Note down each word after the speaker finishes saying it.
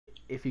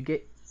if you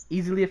get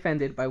easily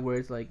offended by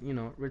words like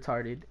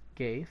retarded,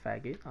 gay,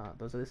 faggot,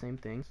 those are the same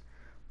things.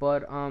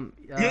 But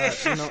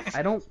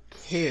I don't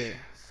care.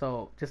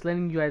 So just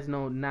letting you guys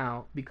know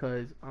now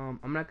because I'm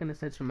not gonna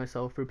censor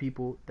myself for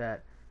people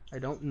that I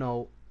don't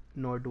know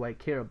nor do I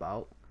care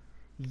about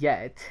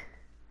yet.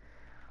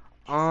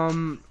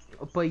 Um,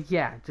 but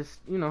yeah, just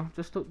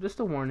just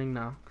a warning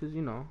now, cause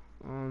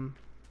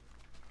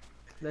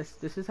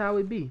this is how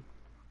it be.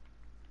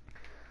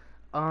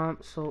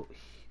 So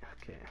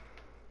okay,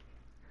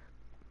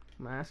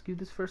 I'm gonna ask you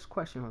this first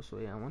question,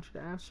 Josue. I want you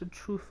to answer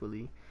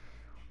truthfully.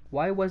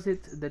 Why was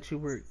it that you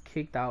were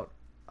kicked out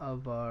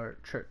of our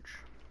church?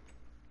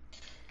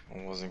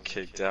 I wasn't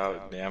kicked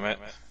out, damn it.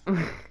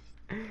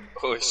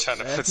 Always trying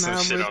to put That's some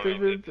not shit what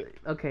on me.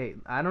 okay,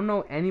 I don't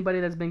know anybody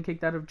that's been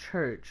kicked out of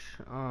church.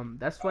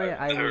 That's why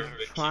I've I never was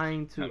been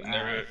trying kicked. to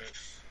ask.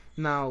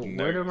 Now,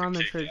 Never word been around the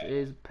kicked church out.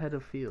 is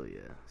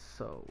pedophilia.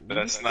 So, we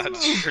just That's want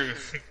not to know. true.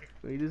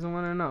 We just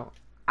want to know.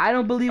 I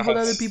don't believe what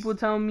other Us. people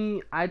tell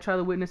me. I try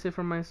to witness it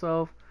for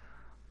myself.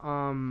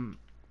 Um,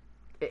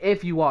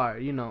 if you are,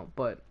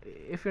 but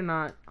if you're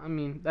not, I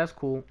mean, that's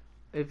cool.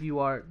 If you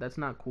are, that's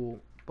not cool.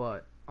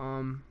 But,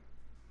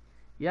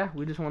 yeah,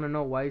 we just want to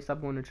know why you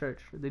stopped going to church.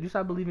 Did you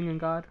stop believing in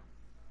God?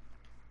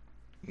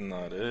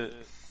 Not it.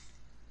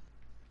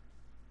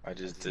 I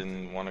just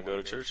didn't want to go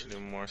to church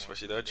anymore,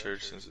 especially that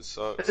church since it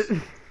sucks.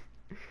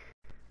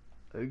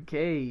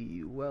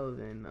 Okay, well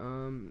then,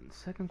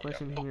 second Yeah,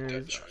 question fuck here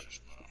that is,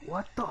 church.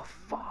 what the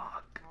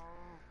fuck?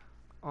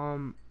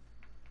 Um,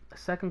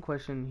 second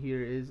question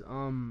here is,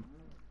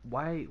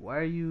 why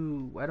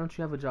don't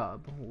you have a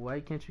job? Why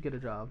can't you get a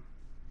job?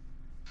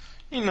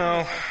 You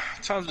know,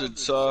 times are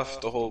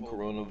tough. The whole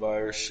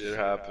coronavirus shit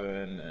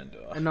happened, and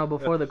And no,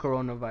 before the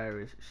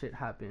coronavirus shit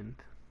happened,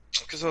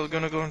 because I was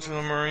gonna go into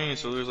the Marines,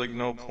 so there's like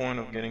no point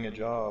of getting a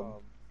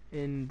job.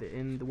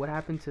 and what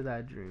happened to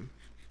that dream?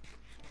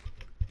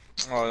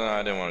 Oh no,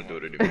 I didn't want to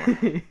do it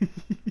anymore.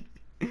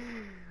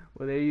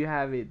 Well, there you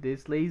have it.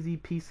 This lazy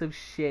piece of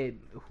shit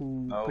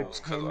who No, it's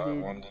because I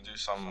pretended. wanted to do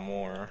something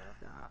more.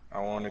 Uh, I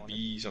want to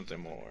be something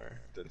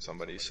more than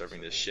somebody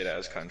serving this shit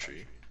ass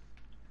country.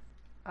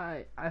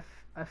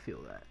 I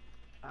feel that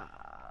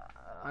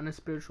on a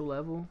spiritual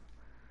level,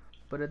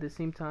 but at the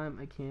same time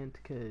I can't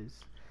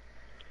because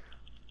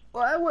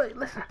well I would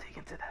let's not dig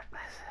into that.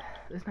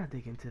 Let's not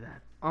dig into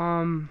that.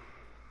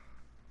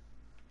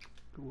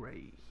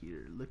 Right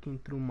here, looking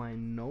through my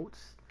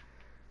notes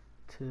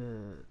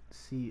to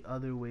see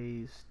other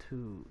ways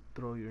to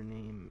throw your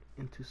name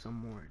into some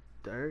more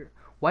dirt.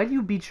 Why do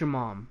you beat your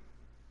mom?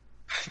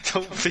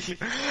 Don't be.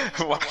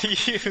 Why are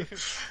you?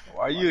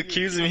 Why are you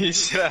accusing me of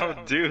shit I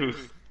don't do?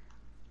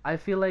 I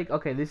feel like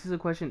okay, this is a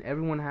question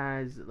everyone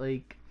has.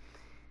 Like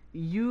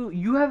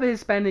you have a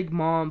Hispanic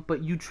mom,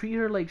 but you treat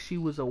her like she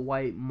was a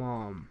white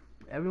mom.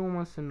 Everyone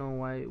wants to know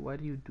why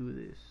do you do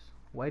this?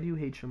 Why do you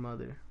hate your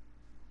mother?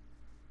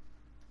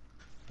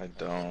 I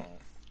don't.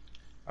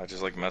 I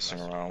just like messing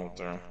around with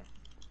her.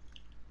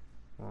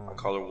 I Oh,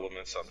 call her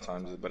woman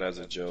sometimes, but as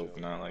a joke,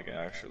 not like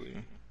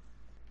actually.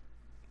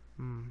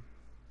 hmm.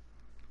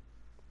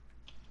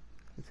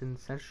 It's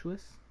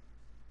incestuous.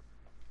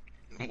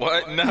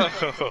 What? No.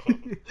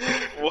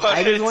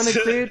 I just want to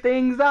What? clear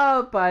things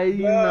up.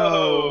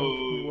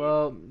 No.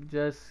 Well,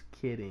 just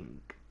kidding.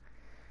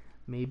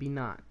 Maybe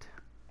not.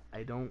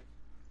 I don't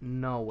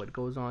know what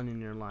goes on in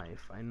your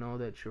life. I know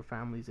that your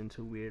family's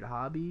into weird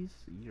hobbies.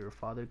 Your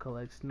father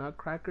collects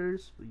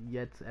nutcrackers,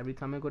 yet every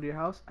time I go to your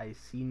house, I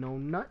see no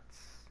nuts.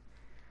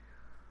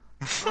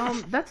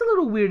 That's a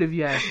little weird if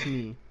you ask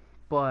me,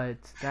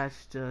 but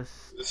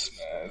This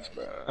man's,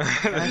 bro.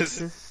 that's This.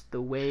 just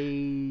the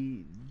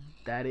way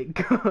that it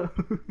goes.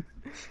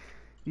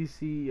 You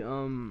see,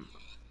 no,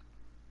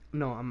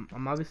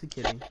 I'm obviously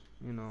kidding,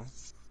 you know.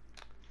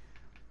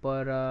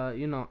 But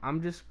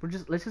we're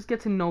just let's just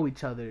get to know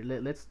each other.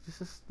 Let's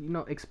just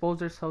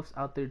expose ourselves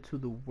out there to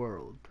the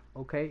world.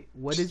 Okay?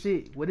 What is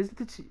it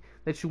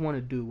that you want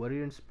to do? What are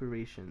your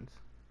inspirations?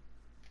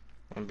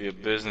 I want to be a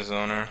business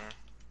owner.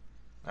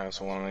 I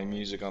also want to make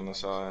music on the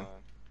side.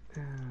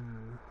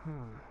 Huh.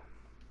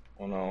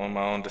 Want to own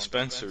my own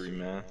dispensary,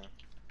 man.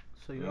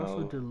 So You you're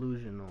also know.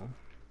 delusional.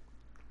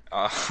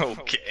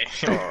 Okay.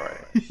 All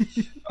right.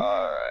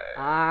 All right.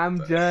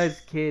 I'm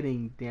just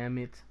kidding, damn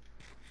it.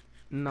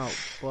 No,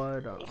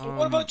 but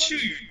What about you,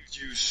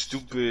 you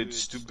stupid,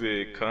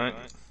 stupid cunt?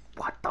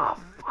 what the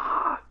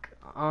fuck?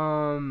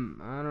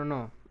 I don't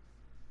know.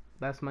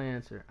 That's my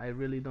answer. I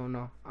really don't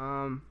know.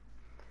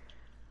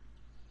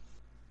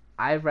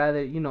 I'd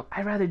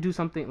rather do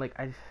something like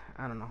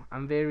I don't know.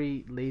 I'm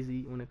very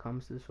lazy when it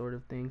comes to sort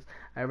of things.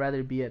 I'd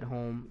rather be at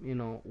home,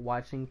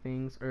 watching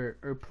things or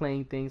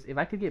playing things. If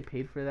I could get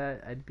paid for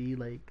that, I'd be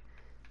like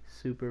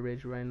super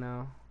rich right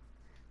now.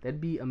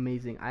 That'd be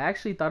amazing. I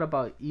actually thought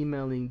about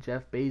emailing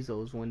Jeff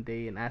Bezos one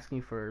day and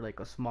asking for like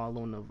a small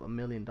loan of $1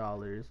 million,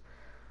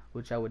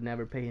 which I would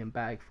never pay him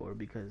back for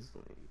because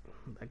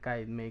that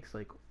guy makes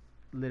like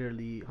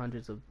literally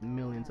hundreds of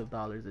millions of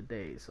dollars a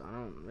day. So I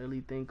don't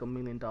really think $1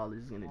 million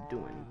is gonna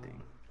do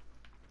anything.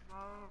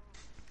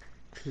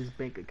 his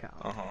bank account.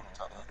 Uh-huh.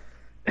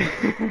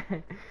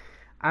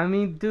 I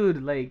mean,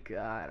 dude, like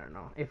I don't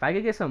know. If I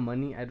could get some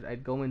money,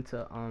 I'd go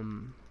into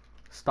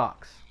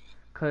stocks,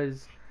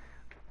 cause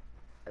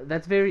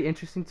that's very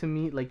interesting to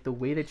me. Like the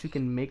way that you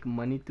can make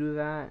money through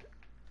that,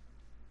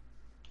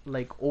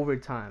 like over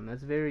time.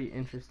 That's very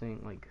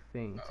interesting, like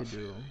thing I to feel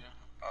do. you.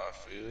 I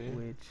feel you.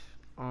 Which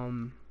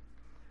um,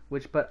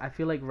 but I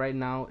feel like right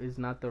now is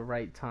not the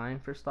right time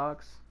for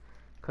stocks,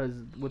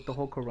 cause with the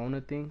whole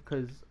Corona thing,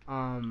 cause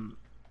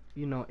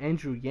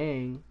Andrew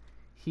Yang,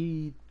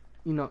 he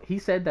he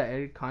said that our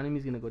economy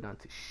is gonna go down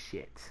to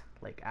shit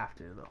like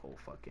after the whole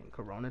fucking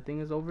Corona thing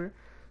is over.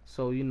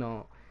 So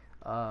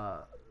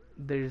uh,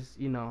 there's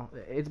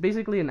it's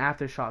basically an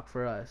aftershock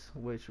for us,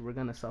 which we're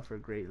gonna suffer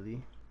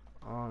greatly,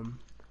 um,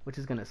 which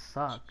is gonna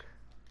suck.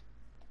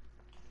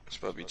 It's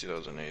about to be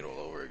 2008 all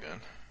over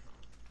again.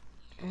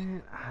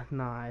 And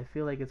nah, I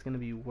feel like it's gonna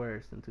be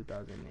worse than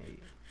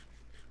 2008.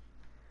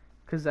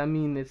 Cause I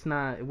mean, it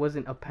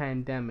wasn't a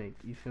pandemic.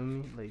 You feel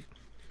me? Like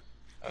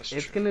That's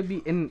it's true. gonna be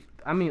in.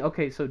 I mean,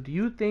 okay. So do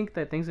you think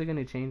that things are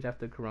gonna change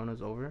after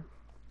Corona's over?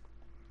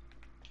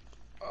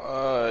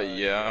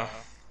 Yeah,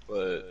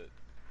 but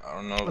I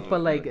don't know.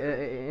 But like,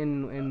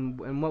 in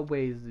what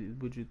ways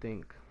would you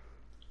think?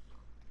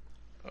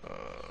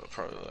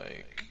 Probably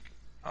like,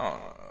 I don't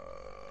know.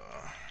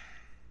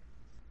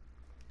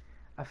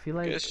 I feel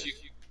I like. guess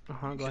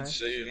Uh-huh, you go could ahead.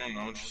 say, I don't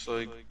know,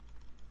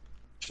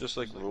 just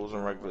like rules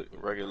and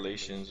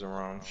regulations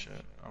around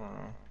shit. I don't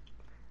know.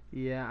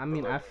 Yeah, I But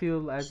mean, I like,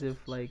 feel as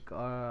if like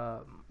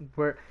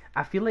we're.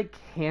 I feel like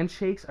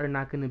handshakes are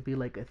not gonna be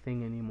like a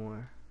thing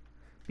anymore,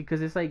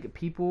 because it's like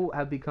people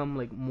have become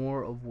like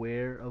more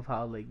aware of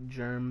how like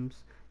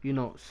germs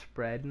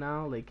spread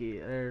now. Like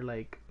or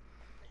like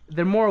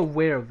they're more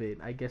aware of it,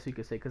 I guess you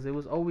could say, because it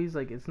was always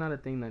like it's not a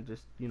thing that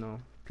just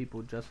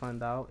people just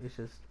find out. It's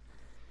just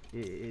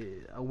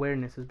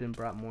awareness has been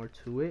brought more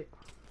to it.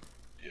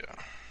 yeah,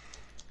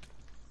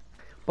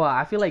 But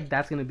I feel like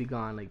that's gonna be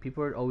gone. Like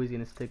people are always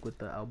gonna stick with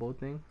the elbow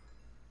thing,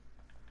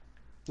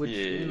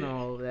 which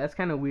yeah, that's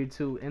kind of weird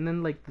too. And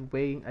then like the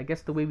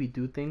way we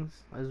do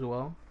things as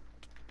well,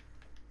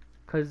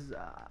 cause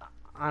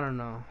I don't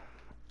know.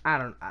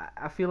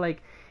 I feel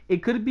like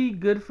it could be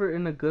good for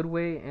in a good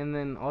way and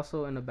then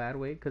also in a bad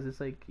way because it's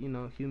like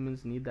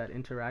humans need that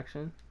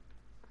interaction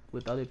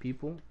with other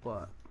people,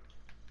 but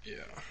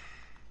yeah.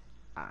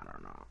 I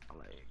don't know.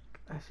 Like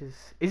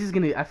it's just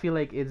gonna. I feel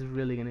like it's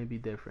really gonna be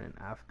different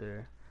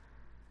after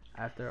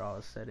all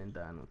is said and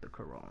done with the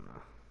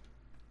corona,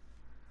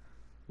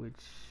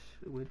 which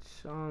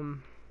which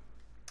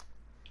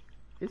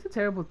it's a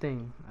terrible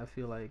thing. I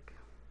feel like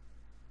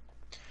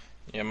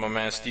Yeah, my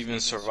man Steven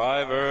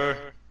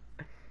Survivor.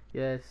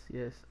 yes,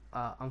 yes.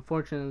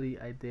 Unfortunately,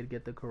 I did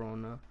get the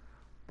corona,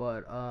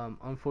 but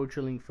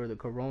unfortunately for the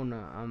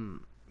corona,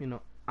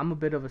 I'm a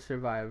bit of a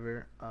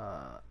survivor.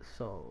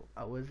 So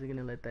I wasn't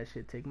gonna let that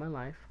shit take my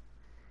life,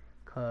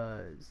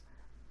 cause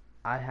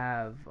I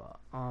have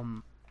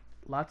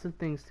lots of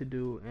things to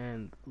do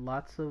and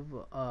lots of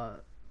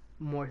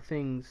more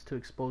things to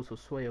expose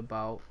Josue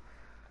about,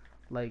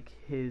 like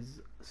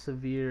his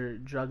severe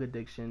drug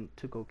addiction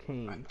to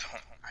I cocaine,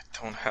 don't, I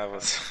don't have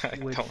a, I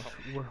which don't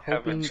we're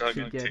have a hoping drug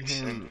to get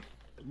addiction. him.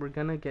 We're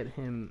gonna get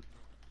him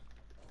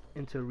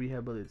into a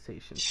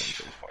rehabilitation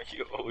center. Why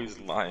you always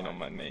lying on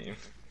my name?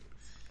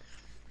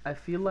 I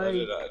feel What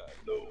did like I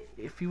do?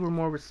 if you were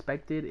more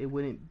respected, it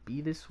wouldn't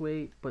be this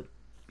way. But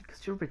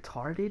because you're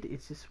retarded,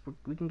 it's just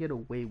we can get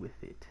away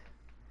with it.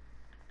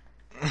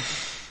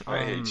 I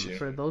hate you.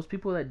 For those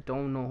people that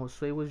don't know,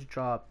 Josue was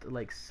dropped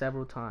like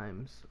several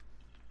times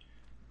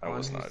I on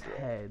was his not dropped.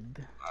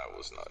 head, I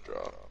was not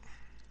dropped.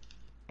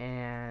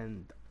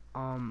 and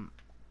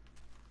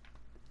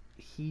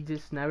he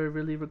just never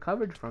really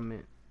recovered from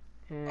it,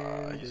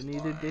 and He's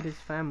neither did lying. his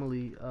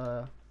family.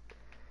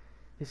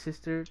 His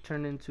sister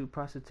turned into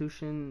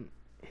prostitution.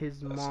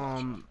 His That's not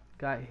true. mom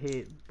got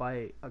hit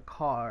by a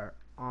car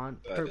on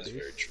That is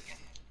very purpose. true.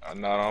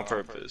 Not on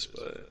purpose,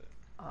 but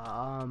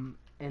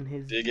And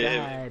his did get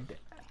hit. dad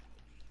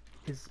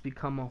has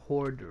become a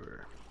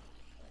hoarder.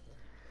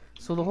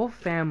 So the whole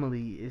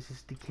family is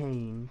just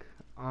decaying.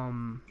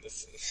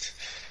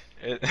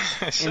 It,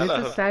 And shut it's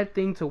a up. sad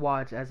thing to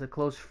watch as a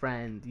close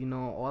friend.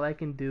 All I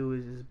can do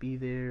is just be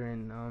there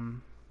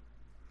and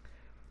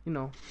you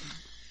know,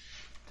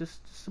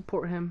 just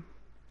support him.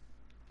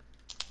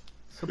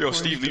 Yo, Support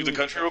him Steve, leave the through.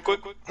 country real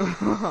quick.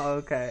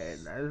 Okay,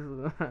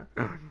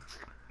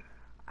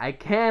 I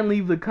can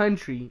leave the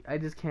country. I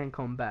just can't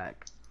come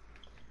back.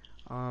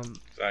 Um,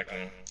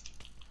 Exactly.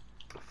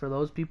 for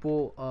those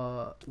people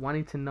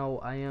wanting to know,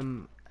 I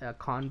am a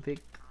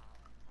convict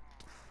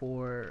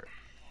for.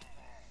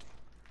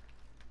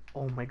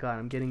 Oh my god,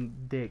 I'm getting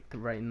dicked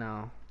right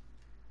now.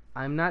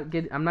 I'm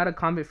not a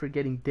convict for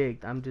getting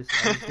dicked. I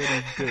was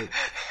getting dicked.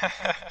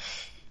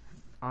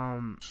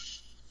 Um,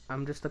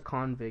 I'm just a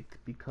convict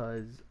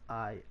because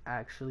I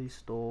actually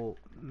stole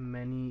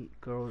many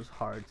girls'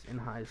 hearts in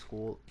high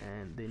school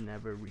and they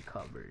never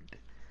recovered,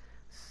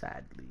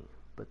 sadly.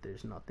 But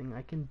there's nothing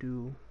I can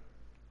do.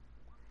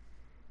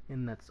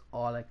 And that's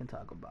all I can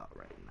talk about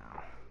right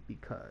now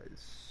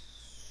because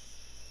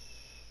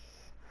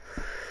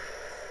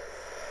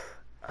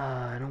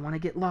I don't want to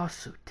get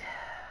lawsuit.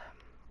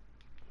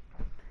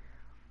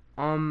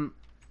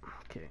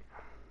 Okay.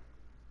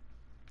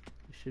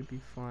 It should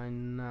be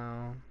fine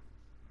now.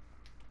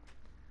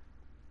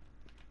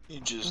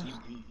 You just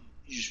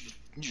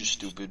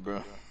stupid,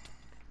 bro.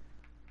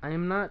 I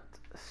am not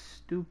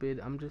stupid.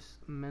 I'm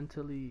just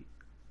mentally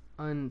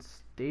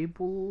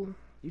unstable,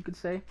 you could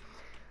say.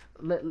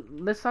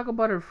 Let's talk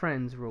about our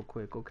friends real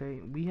quick, okay?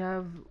 We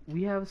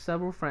have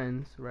several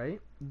friends,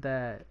 right?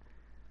 That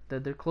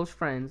they're close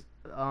friends,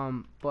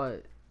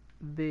 but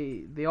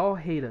they all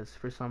hate us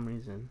for some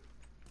reason.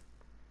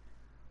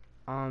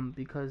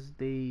 Because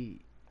they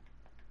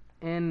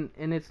and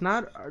it's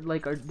not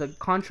like the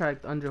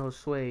contract under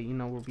Josue, you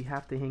know, where we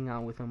have to hang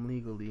out with him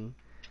legally,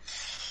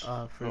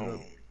 for the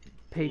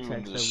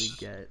paychecks that we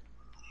get.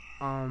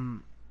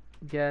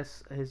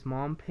 Guess his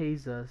mom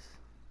pays us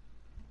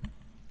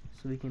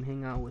so we can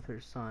hang out with her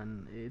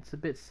son. It's a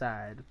bit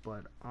sad,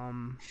 but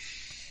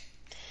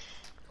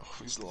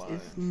he's lying.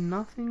 it's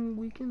nothing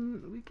we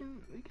can do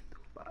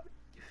about it.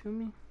 You feel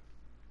me?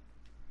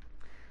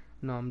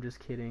 No, I'm just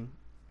kidding.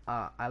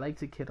 I like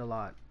to kid a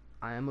lot.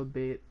 I am a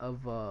bit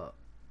of a,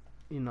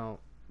 you know,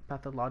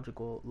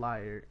 pathological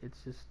liar.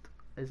 It's just,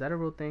 is that a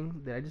real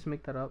thing? Did I just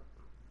make that up?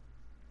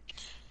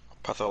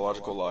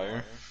 Pathological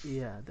liar?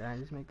 Yeah, did I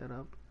just make that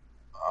up?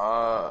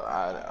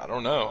 I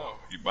don't know.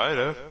 You might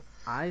have.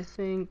 I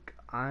think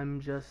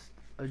I'm just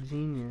a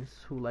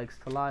genius who likes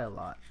to lie a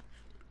lot.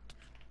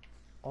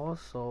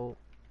 Also,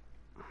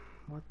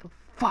 what the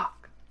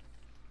fuck?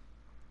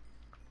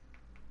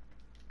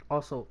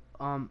 Also,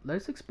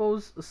 let's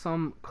expose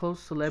some close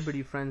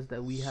celebrity friends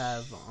that we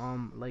have,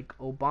 like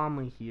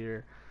Obama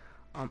here.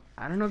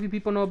 I don't know if you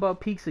people know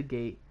about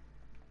Pizzagate,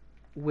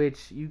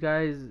 which you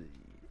guys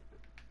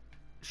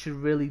should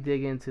really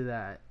dig into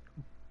that,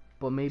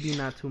 but maybe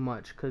not too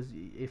much, because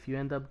if you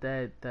end up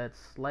dead, that's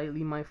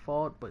slightly my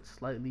fault, but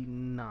slightly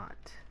not,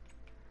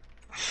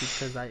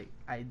 because I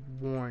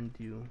warned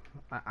you.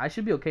 I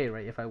should be okay,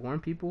 right? If I warn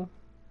people,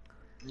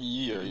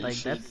 Yeah, like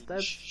that's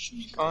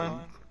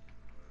fine.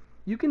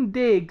 you can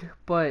dig,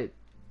 but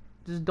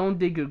just don't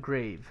dig your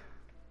grave.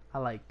 I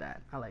like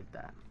that.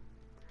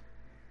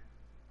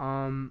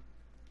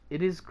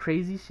 It is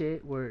crazy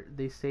shit where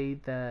they say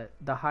that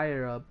the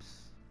higher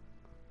ups,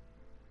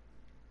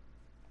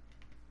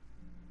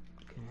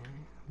 okay,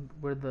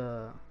 where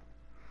the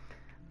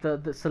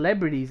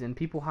celebrities and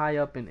people high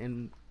up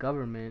in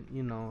government,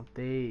 you know,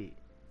 they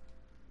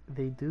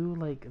do,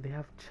 like, they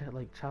have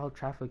like child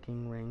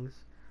trafficking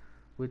rings,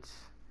 which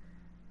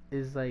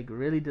is like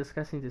really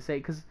disgusting to say,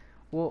 because,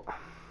 well,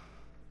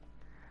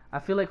 I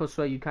feel like,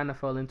 Josue, you kind of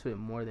fell into it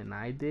more than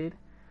I did,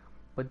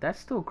 but that's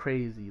still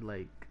crazy.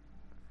 Like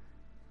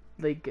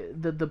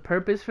the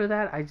purpose for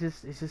that,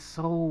 it's just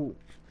so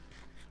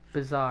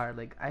bizarre.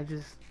 Like, that's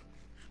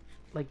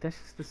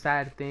just the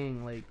sad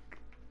thing. Like,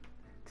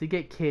 to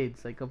get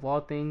kids, like, of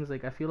all things,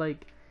 like, I feel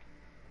like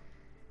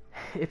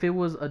if it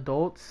was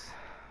adults,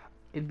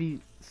 it'd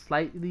be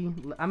slightly,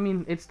 I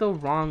mean, it's still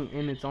wrong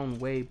in its own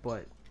way,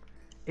 but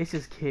it's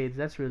just kids.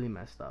 That's really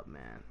messed up,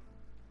 man.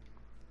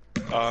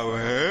 Oh,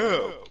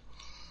 hell.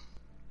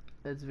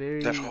 That's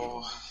very... That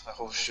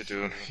whole shit,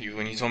 dude.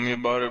 When you told me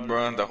about it,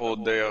 bro, the whole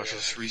day I was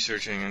just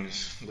researching and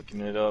just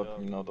looking it up.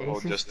 You know, the whole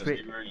Justin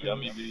Bieber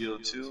Yummy video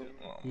too.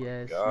 Oh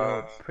yes,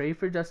 yo, pray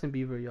for Justin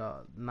Bieber,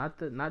 y'all. Not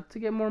to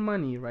get more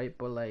money, right?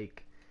 But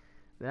like,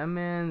 that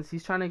man's,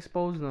 he's trying to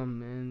expose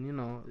them, and you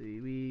know,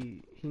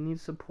 he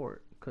needs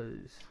support,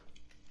 cause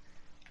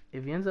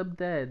if he ends up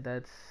dead,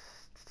 that's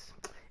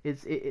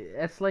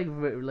like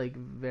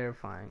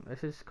verifying.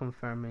 That's just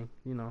confirming,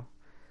 you know,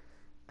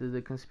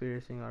 the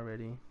conspiracy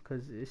already,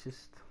 cause it's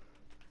just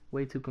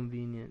way too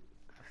convenient,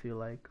 I feel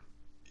like.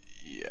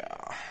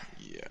 Yeah,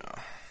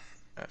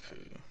 I feel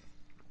you.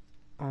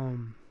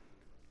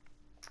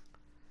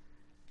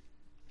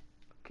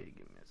 Okay,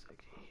 give me a second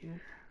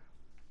here.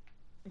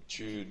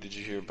 Did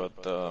you hear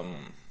about the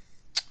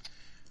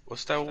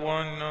what's that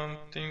one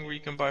thing where you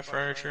can buy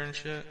furniture and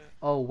shit?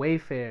 Oh,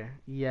 Wayfair.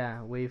 Yeah,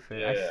 Wayfair.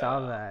 Yeah. I saw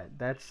that.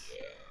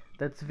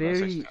 That's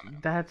very,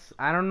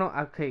 I don't know.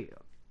 Okay,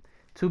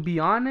 to be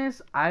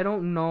honest, I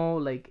don't know,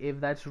 like, if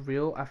that's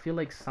real. I feel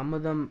like some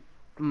of them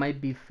might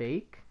be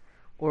fake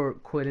or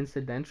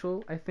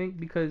coincidental, I think,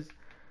 because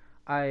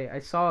I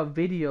saw a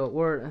video,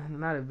 or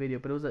not a video,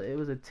 but it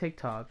was a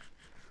TikTok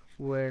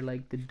where,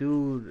 like, the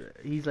dude,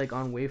 he's like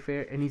on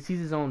Wayfair and he sees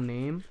his own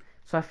name.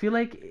 So I feel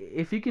like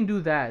if you can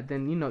do that,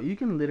 then, you know, you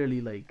can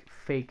literally, like,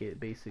 fake it,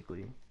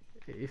 basically,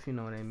 if you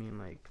know what I mean.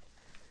 Like,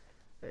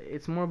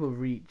 it's more of a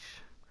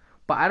reach.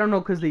 But I don't know,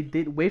 because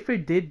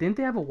Wayfair didn't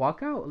they have a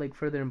walkout, like,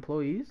 for their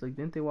employees? Like,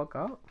 didn't they walk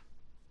out?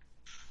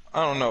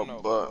 I don't know,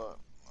 but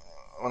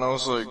when I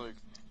was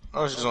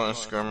just on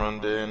Instagram one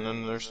day, and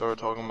then they started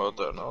talking about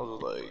that, and I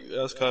was like,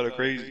 that's kind of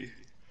crazy.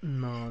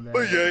 No,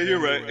 But yeah, you're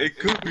right. It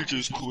could be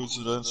just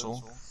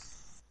coincidental.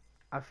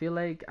 I feel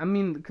like, I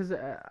mean, because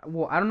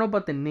well, I don't know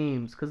about the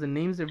names, because the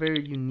names are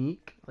very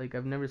unique. Like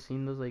I've never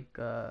seen those. Like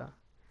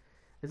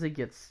it's like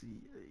gets.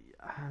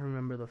 I don't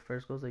remember the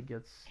first goes like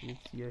gets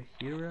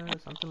Yahira or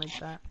something like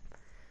that.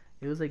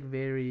 It was like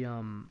very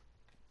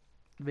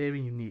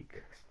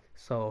unique.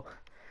 So,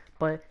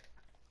 but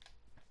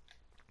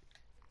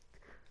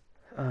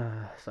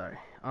sorry.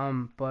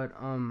 But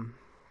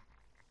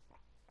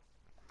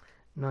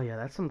no, yeah,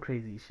 that's some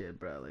crazy shit,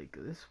 bro. Like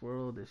this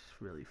world is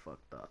really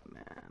fucked up,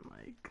 man.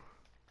 Like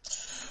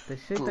the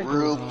shit For that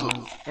goes real,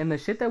 on, and the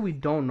shit that we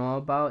don't know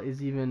about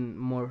is even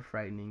more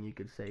frightening, you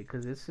could say,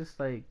 because it's just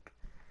like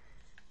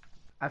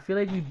I feel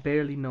like we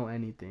barely know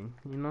anything,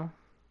 you know,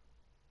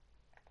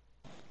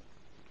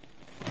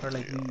 or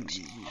like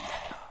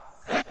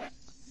yeah,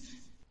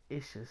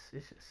 it's just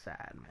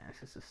sad, man. It's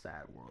just a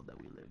sad world that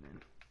we live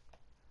in.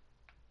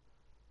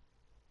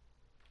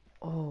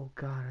 Oh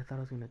God, I thought I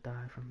was gonna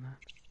die from that.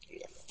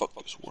 yeah, fuck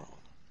this world.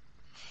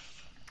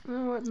 You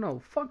know what? No,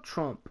 fuck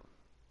Trump.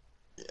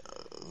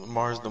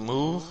 Mars the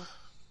move.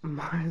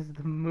 Mars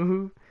the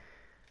move.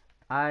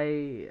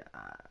 I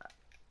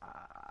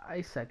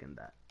I second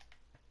that.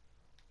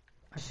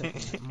 I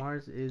second that.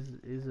 Mars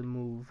is a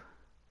move.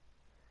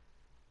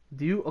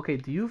 Do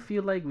you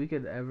feel like we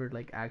could ever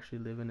like actually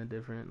live in a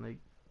different like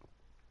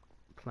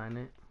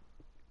planet?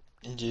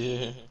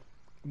 Yeah.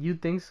 You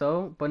think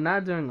so? But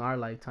not during our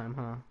lifetime,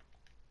 huh?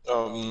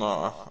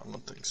 Nah, I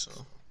don't think so.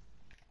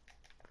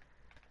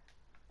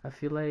 I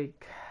feel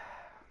like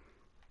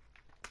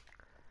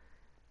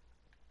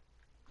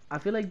I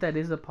feel like that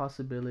is a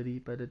possibility,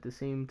 but at the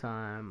same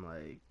time,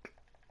 like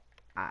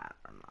I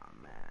don't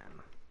know,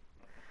 man.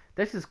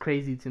 That's just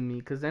crazy to me,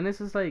 cause then it's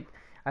just like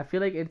I feel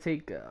like it'd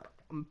take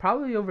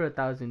probably over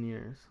 1,000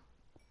 years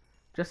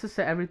just to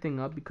set everything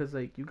up, because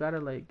like you gotta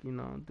like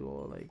do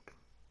all like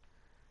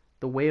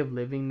the way of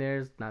living there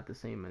is not the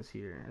same as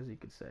here, as you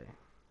could say,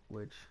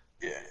 which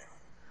Yeah.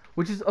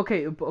 which is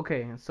okay.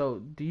 Okay, so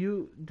do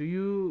you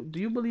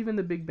believe in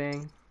the Big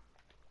Bang?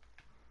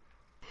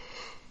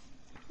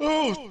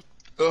 Oh,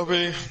 I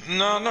mean,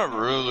 nah, not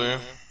really.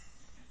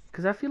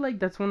 Cause I feel like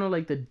that's one of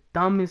like the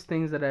dumbest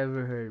things that I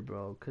ever heard,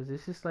 bro. Cause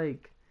it's just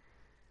like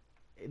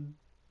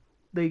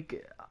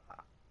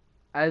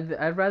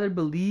I'd rather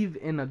believe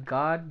in a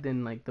god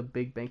than like the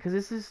Big Bang. Cause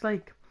it's just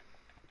like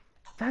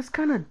that's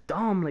kind of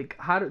dumb. Like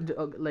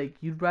like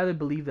you'd rather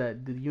believe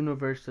that the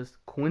universe just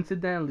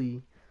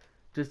coincidentally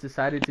just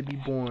decided to be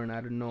born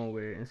out of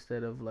nowhere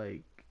instead of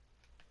like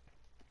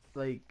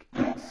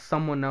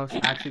someone else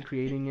actually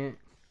creating it.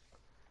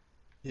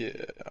 Yeah,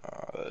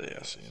 yeah,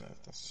 I see that.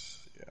 That's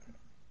yeah.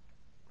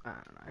 I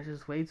don't know. It's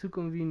just way too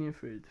convenient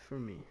for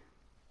me.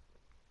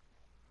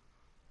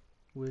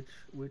 Which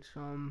we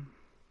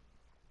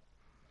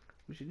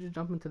should just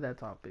jump into that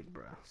topic,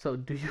 bro. So,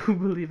 do you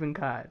believe in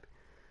God?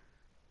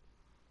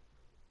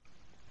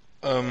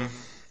 Um,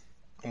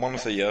 I want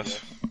to say yes,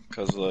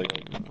 cause like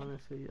I want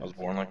to say I was yes.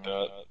 born like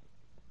that,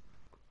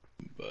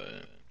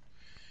 but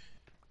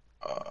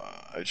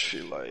I just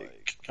feel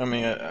like I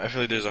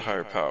feel like there's a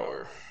higher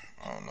power.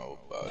 I don't know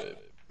about it,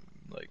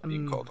 like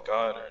being called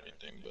God or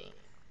anything, but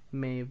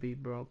Maybe,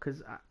 bro.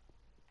 Cause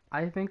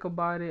I think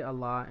about it a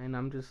lot, and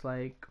I'm just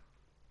I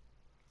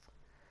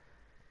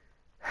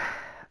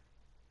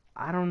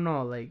don't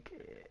know, like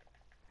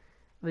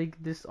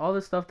this all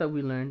the stuff that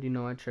we learned,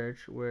 at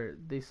church, where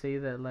they say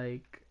that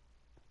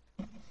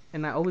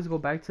and I always go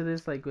back to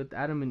this, like with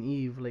Adam and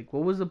Eve, like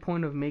what was the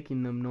point of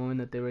making them knowing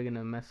that they were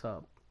gonna mess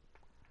up?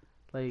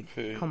 Like,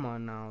 hey, come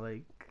on now,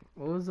 like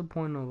what was the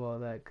point of all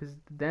that? Cause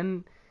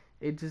then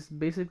it just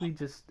basically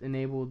just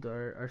enabled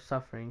our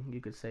suffering, you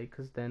could say,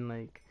 cause then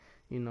like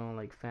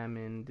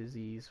famine,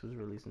 disease was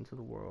released into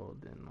the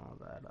world and all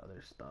that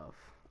other stuff.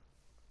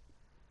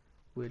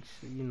 Which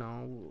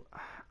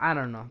I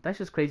don't know. That's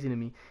just crazy to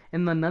me.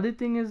 And another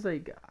thing is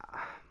the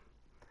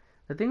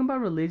thing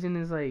about religion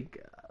is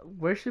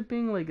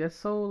worshiping, like that's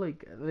so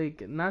like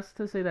not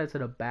to say that's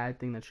a bad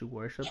thing that you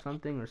worship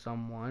something or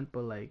someone,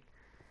 but like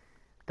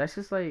that's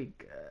just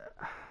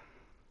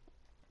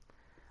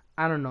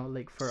I don't know,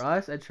 like for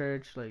us at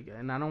church, like,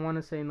 and I don't want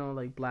to say no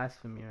like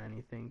blasphemy or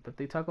anything, but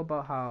they talk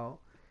about how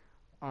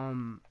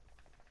um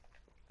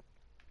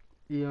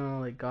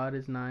like God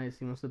is nice,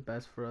 he wants the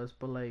best for us,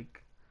 but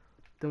like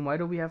then why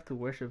do we have to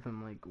worship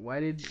him? Like, why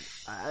did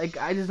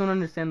I just don't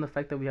understand the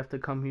fact that we have to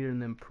come here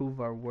and then prove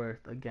our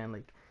worth again,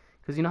 like,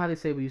 because you know how they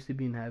say we used to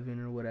be in heaven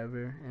or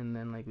whatever, and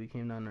then like we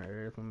came down to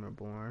earth when we were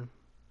born.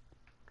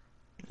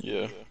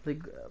 yeah.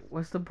 Like,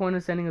 what's the point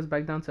of sending us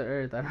back down to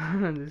earth? I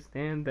don't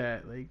understand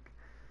that. Like,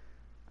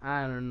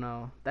 I don't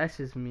know. That's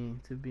just me,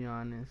 to be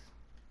honest.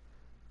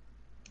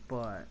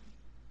 But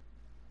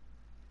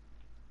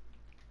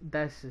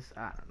that's just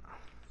I don't know.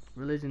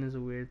 Religion is a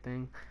weird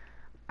thing.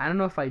 I don't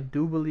know if I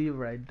do believe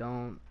or I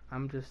don't.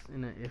 I'm just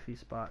in an iffy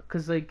spot.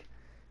 Cause like,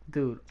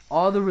 dude,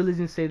 all the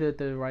religions say that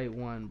they're the right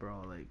one,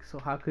 bro. Like, so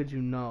how could you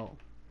know?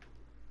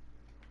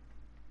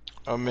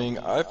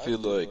 I feel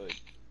like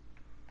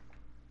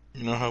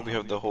you know how we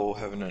have the whole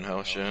heaven and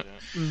hell shit.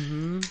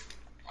 Mm-hmm.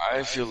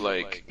 I feel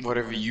like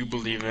whatever you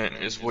believe in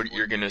is what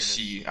you're gonna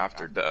see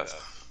after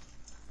death.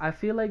 I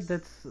feel like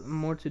that's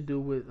more to do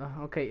with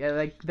okay, yeah,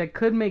 like that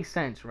could make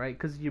sense, right?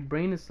 Because your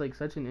brain is like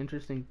such an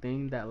interesting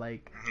thing that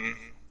like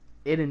Hmm.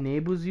 it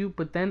enables you,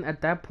 but then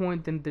at that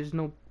point, then there's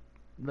no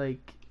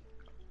like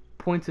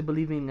point to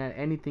believing at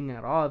anything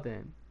at all.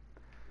 Then,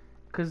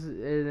 because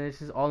it's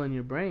just all in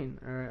your brain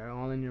or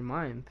all in your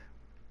mind.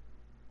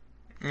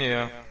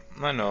 Yeah,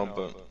 I know,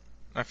 but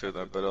I feel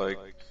that. But like,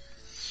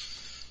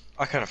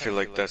 I kind of feel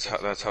like that's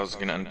how it's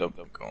gonna end up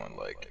going.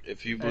 Like,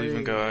 if you That believe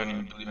in is, God and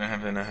you believe in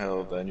heaven and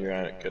hell, then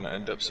you're gonna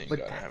end up seeing but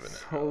God in heaven that's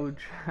and hell. so.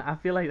 I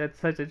feel like that's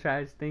such a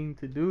trash thing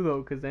to do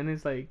though, because then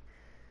it's like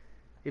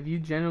if you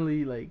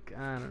generally like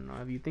I don't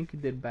know if you think you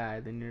did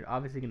bad, then you're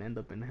obviously gonna end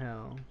up in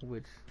hell,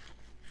 which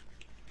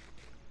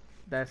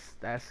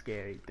that's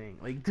scary thing.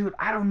 Like, dude,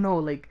 I don't know.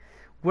 Like,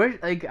 where?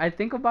 Like, I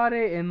think about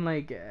it and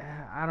like,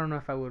 I don't know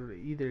if I would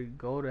either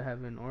go to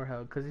heaven or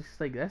hell, cause it's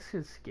just like that's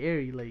just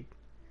scary. Like,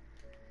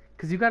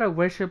 cause you gotta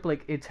worship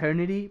like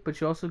eternity, but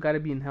you also gotta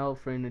be in hell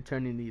for an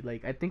eternity.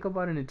 Like, I think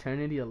about an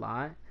eternity a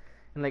lot,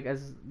 and like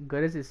as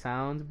good as it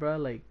sounds, bro,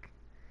 like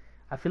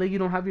I feel like you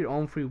don't have your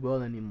own free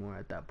will anymore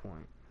at that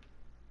point.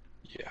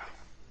 Yeah,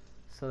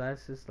 So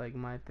that's just like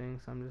my thing.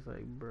 So I'm just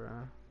like,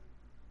 bruh.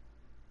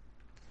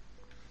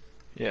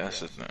 yeah, that's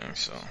the thing.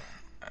 So,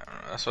 I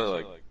don't know. That's why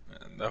like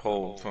that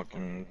whole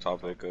fucking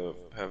topic of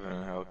heaven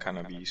and hell kind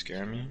of be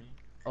scaring me.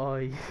 Oh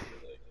yeah.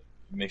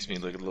 It makes me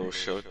like a little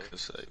shook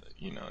because like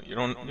you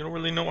don't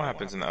really know what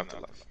happens in the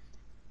afterlife.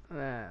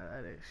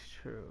 That is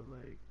true.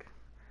 Like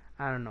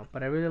I don't know,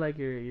 but I really like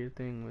your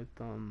thing with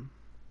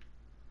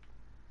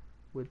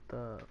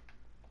the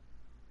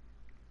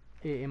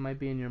it might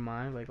be in your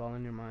mind, like all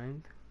in your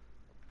mind,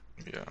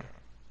 Yeah,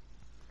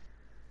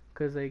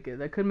 cause like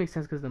that could make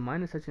sense, cause the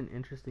mind is such an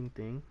interesting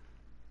thing,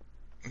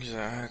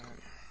 exactly.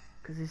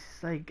 cause it's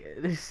just like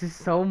there's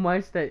just so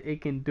much that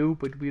it can do,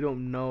 but we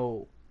don't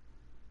know.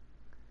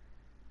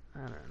 I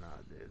don't know,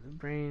 dude.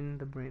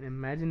 The brain.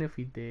 Imagine if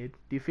we did.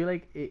 Do you feel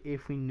like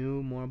if we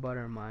knew more about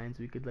our minds,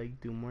 we could like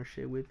do more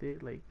shit with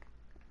it,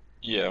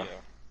 Yeah,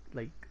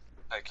 like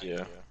heck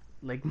yeah.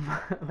 like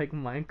like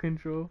mind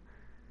control?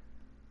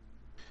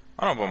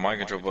 I don't know about mind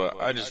control, but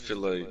I just feel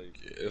like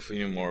if we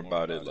knew more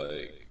about it,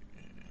 like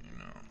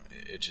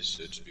it'd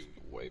just be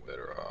way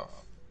better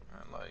off,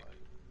 and like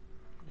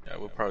yeah,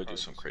 we'll probably do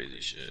some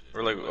crazy shit,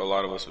 or like a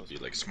lot of us would be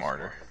like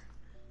smarter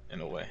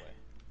in a way.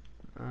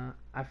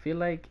 I feel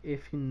like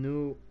if you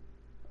knew,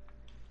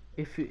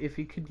 if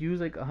you could use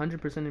like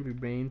 100% of your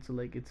brain to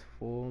like its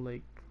full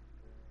like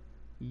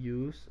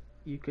use,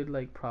 you could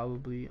like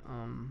probably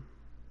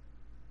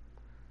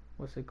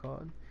what's it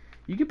called?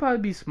 You could probably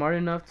be smart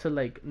enough to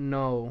like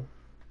know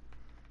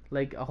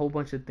like a whole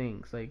bunch of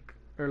things like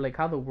or like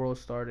how the world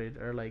started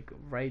or like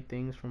right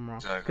things from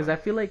wrong. Cuz Exactly. I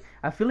feel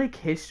like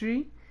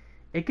history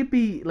it could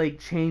be like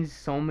changed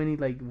so many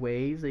like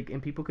ways like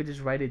and people could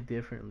just write it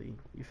differently.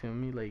 You feel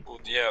me? Like Well,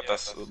 yeah,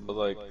 but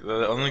like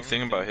the only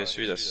thing about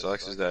history that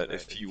sucks is that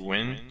if you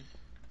win,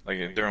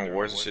 like during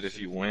wars and shit, if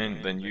you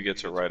win, then you get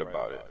to write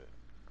about it,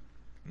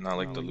 not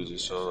like oh the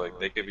losers. So like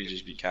they could be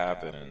just be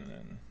capping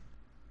and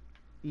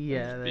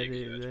yeah, just be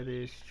that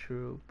is exaggerating.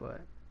 true,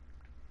 but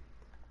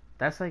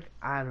that's like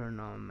I don't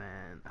know,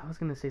 man. I was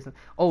gonna say something.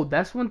 Oh,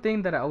 that's one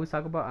thing that I always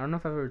talk about. I don't know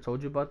if I've ever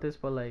told you about this,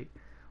 but like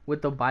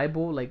with the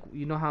Bible, like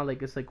you know how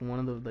like it's like one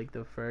of the like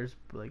the first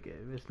like if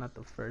it's not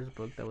the first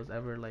book that was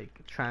ever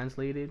like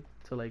translated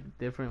to like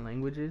different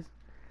languages.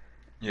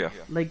 Yeah,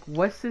 Like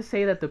what's to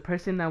say that the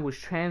person that was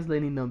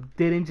translating them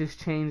didn't just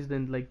change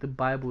the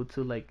Bible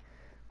to like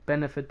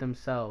benefit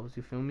themselves?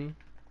 You feel me?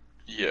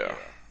 yeah,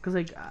 Cause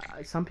like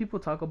some people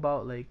talk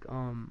about like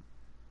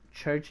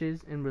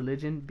churches and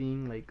religion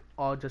being like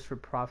all just for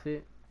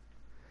profit.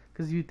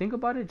 Cause you think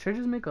about it,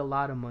 churches make a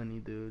lot of money,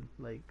 dude.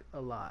 Like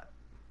a lot.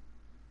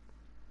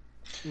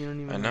 You don't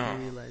I even like know.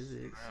 realize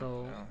it. Yeah,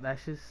 So yeah.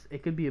 that's just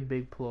it could be a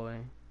big ploy.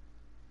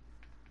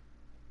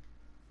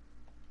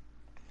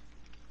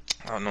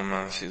 I don't know,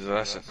 man. See,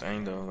 that's the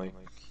thing though. Like,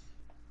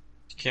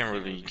 you can't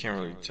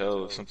really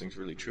tell if something's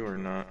really true or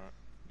not.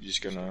 You're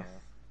just gonna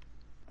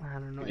I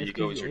don't know. either It's you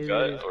go cause with it your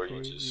is gut or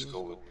you crazy. just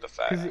go with the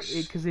Cause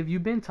facts. cause if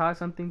you've been taught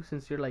something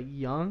since you're like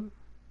young,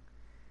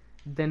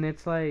 then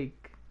it's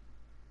like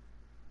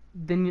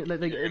then you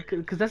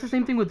cause that's the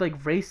same thing with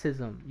like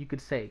racism. You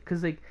could say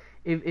cause like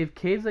if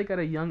kids like at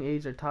a young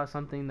age are taught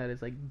something that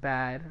is like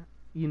bad,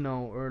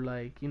 or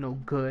like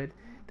good,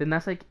 then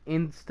that's like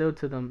instilled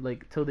to them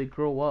like till they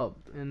grow up,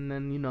 and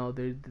then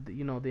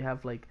they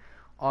have like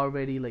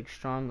already like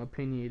strong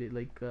opinionated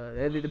like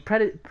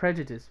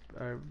prejudice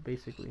are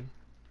basically.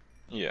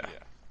 Yeah,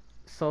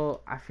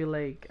 So I feel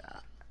like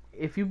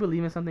if you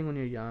believe in something when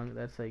you're young,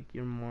 that's like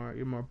you're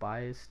more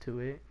biased to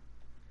it,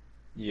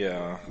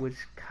 yeah.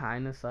 which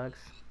kind of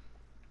sucks.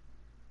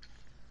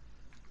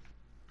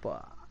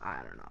 But I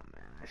don't know,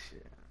 man. That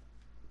shit.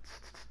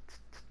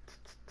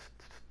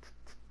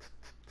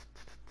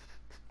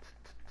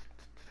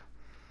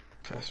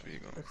 Pass me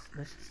going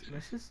Let's crazy.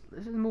 let's just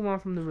move on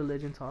from the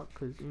religion talk,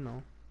 cause.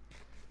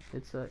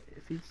 It's a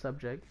iffy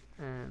subject,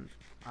 and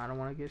I don't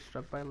want to get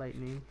struck by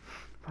lightning,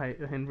 by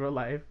in real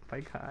life,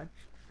 by God.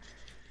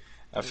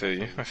 I feel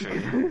you. I feel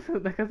you.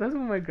 Because that's what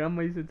my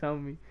grandma used to tell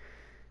me.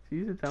 She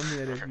used to tell me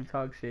that if you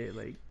talk shit,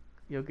 like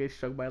you'll get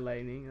struck by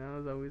lightning. And I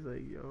was always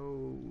like,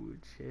 yo,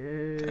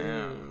 chill.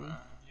 Damn, man.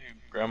 Your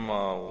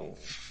grandma.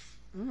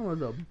 I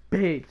was a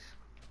bitch.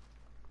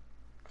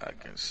 I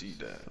can see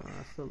that. So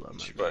I still love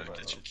my She about grandma.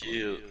 to get you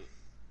killed.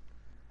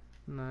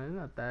 No, it's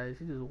not that.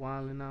 She's just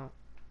wilding out.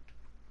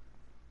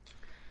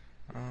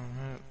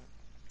 Alright.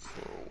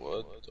 For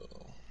what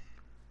though?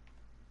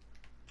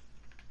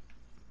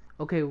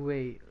 Okay,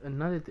 wait.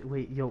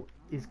 Wait, yo,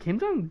 is Kim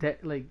Jong dead?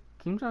 Like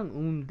Kim Jong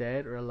Un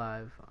dead or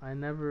alive? I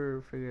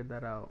never figured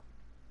that out,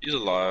 He's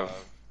alive.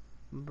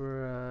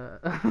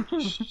 bruh.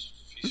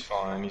 He's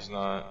fine. He's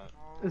not.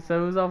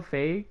 So it was all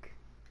fake.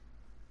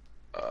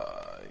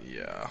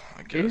 Yeah.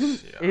 I guess.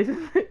 Isn't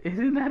Yeah.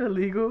 isn't that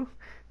illegal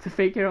to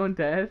fake your own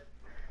death?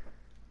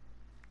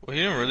 Well,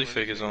 he didn't really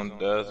fake his own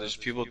death. Just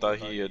people thought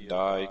he had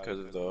died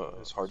because of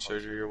his heart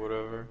surgery or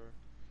whatever,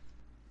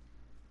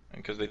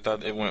 and because they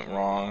thought it went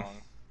wrong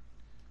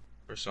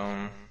or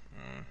something.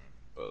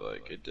 But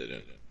like it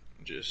didn't.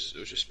 It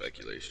was just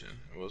speculation.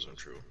 It wasn't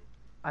true.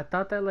 I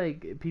thought that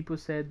like people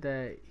said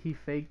that he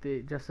faked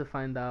it just to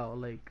find out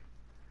like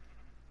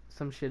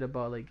some shit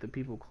about like the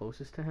people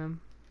closest to him.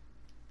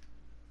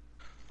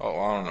 Oh,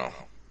 I don't know.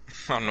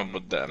 I don't know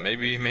about that.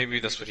 Maybe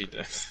that's what he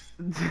did.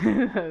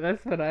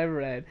 That's what I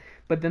read.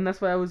 But then that's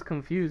why I was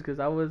confused because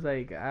I was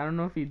like, I don't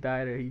know if he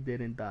died or he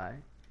didn't die.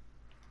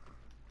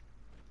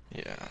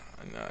 Yeah.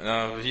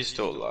 No, he's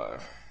still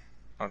alive.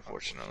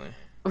 Unfortunately.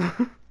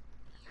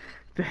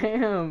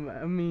 Damn.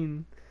 I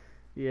mean,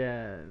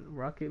 yeah,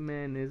 Rocket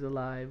Man is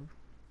alive,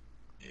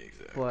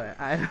 Exactly. but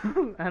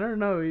I don't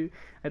know.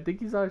 I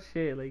think he's all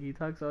shit. Like he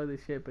talks all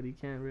this shit, but he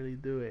can't really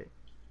do it.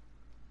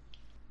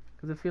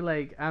 Cause I feel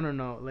like I don't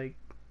know, like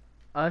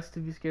us to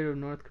be scared of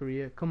North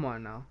Korea. Come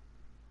on now.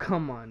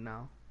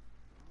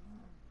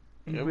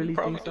 You Yeah, really we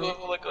probably think do so?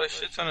 have like a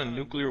shit ton of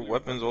nuclear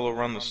weapons all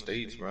around the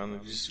states, bro.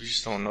 We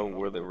just don't know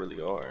where they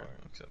really are.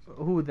 Except for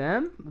Who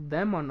them?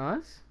 Them on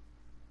us?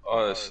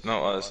 us,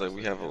 no us. Like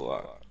we have a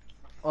lot.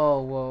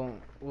 Oh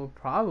well,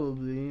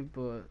 probably,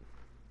 but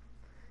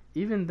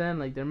even then,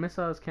 like their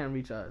missiles can't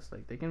reach us.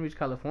 Like they can reach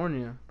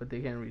California, but they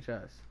can't reach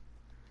us.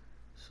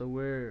 So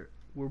we're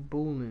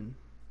bulling.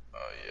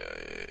 Oh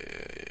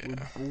yeah.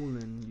 We're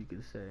bulling, you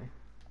could say.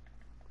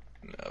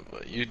 No,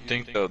 but you'd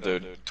think though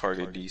they'd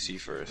target DC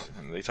first,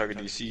 and they target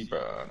DC,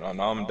 bro.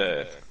 No, I'm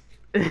dead.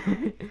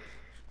 I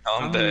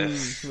I'm mean, dead.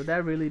 would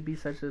that really be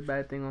such a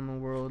bad thing on the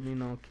world? You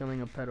know,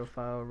 killing a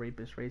pedophile,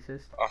 rapist,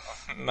 racist?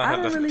 I'm I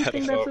not don't a really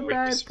think that's a pedophile,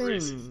 bad rapist,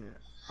 racist. thing.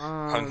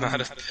 I'm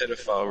not a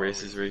pedophile,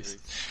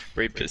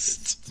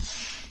 rapist.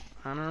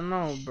 I don't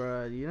know,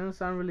 bro. You don't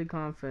sound really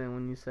confident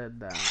when you said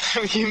that.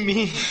 What do you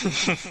mean?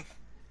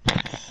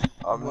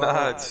 I'm Well,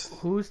 not.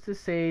 Who's to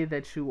say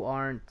that you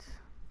aren't?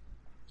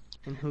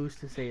 And who's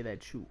to say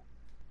that you?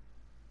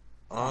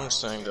 I'm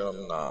saying that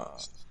I'm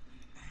not.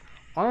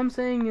 All I'm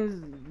saying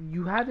is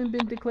you haven't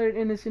been declared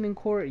innocent in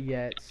court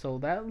yet, so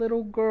that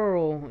little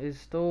girl is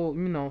still,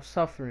 you know,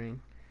 suffering.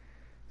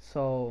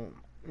 So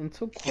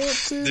until court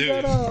clears Dude,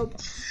 that up,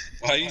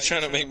 why are you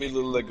trying to make me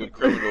look like a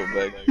criminal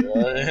back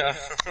here?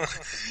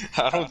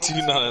 I don't do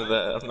none of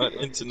that. I'm not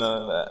into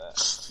none of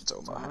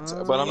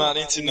that. But I'm not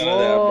into none of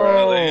that,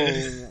 bro.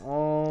 Like,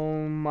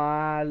 oh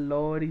my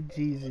lordy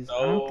Jesus!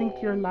 I don't think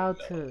you're allowed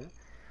to.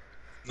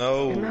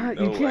 No,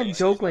 You can't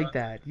joke like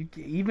that. that.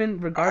 Even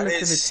I regardless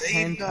didn't if it's say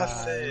hentai.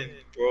 nothing,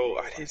 bro.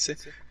 I didn't say.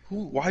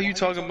 Why are you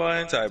talking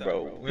about hentai,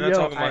 bro? We're not Yo,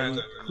 talking about I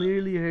hentai.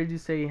 clearly heard you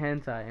say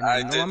hentai, and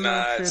I know did I'm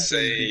not tripping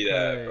say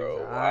that, bro.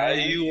 because Why are I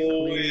you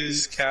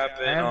always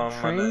capping have on my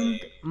trained name?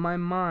 my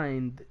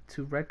mind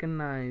to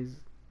recognize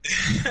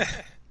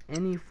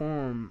any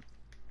form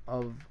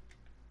of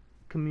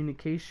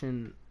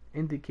communication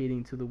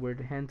indicating to the word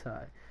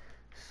hentai.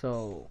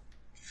 So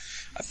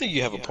I think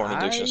you have a porn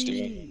addiction,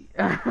 Steven.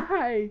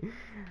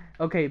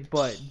 Okay,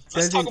 but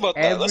Let's talk doesn't about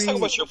that. Let's talk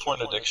about your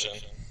porn addiction.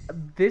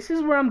 This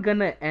is where I'm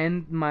gonna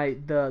end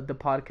the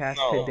podcast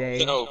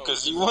today. No,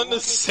 because you want to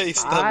say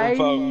stuff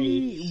about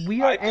me.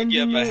 We are I think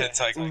you ending have a it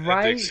hentai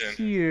right addiction.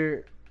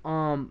 here.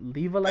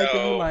 Leave a like if you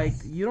No.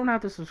 liked. You don't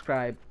have to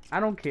subscribe. I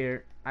don't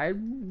care.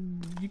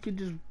 You could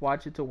just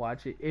watch it to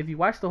watch it. If you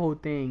watch the whole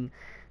thing,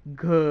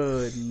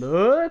 good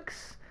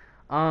looks.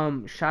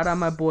 Shout out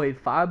my boy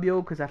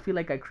Fabio because I feel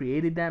like I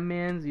created that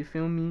man's. You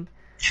feel me?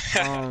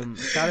 Shout out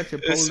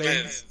This Chipotle.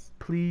 man's-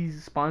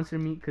 Please sponsor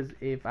me because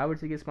if I were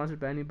to get sponsored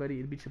by anybody,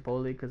 it'd be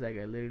Chipotle because I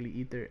literally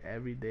eat there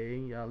every day.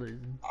 Y'all is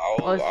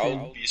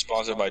I'll be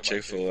sponsored by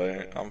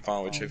Chick-fil-A. I'm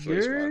fine with Chick-fil-A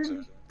You're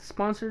sponsor.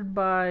 sponsored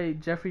by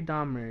Jeffrey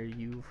Dahmer,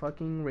 you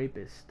fucking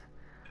rapist.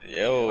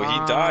 Yo, he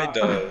died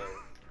though.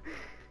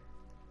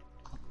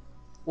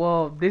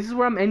 Well, this is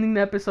where I'm ending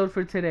the episode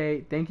for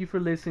today. Thank you for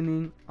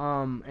listening.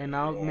 And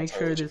I'll make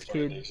sure this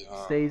kid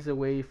stays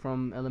away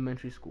from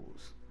elementary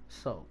schools.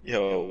 So.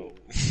 Yo.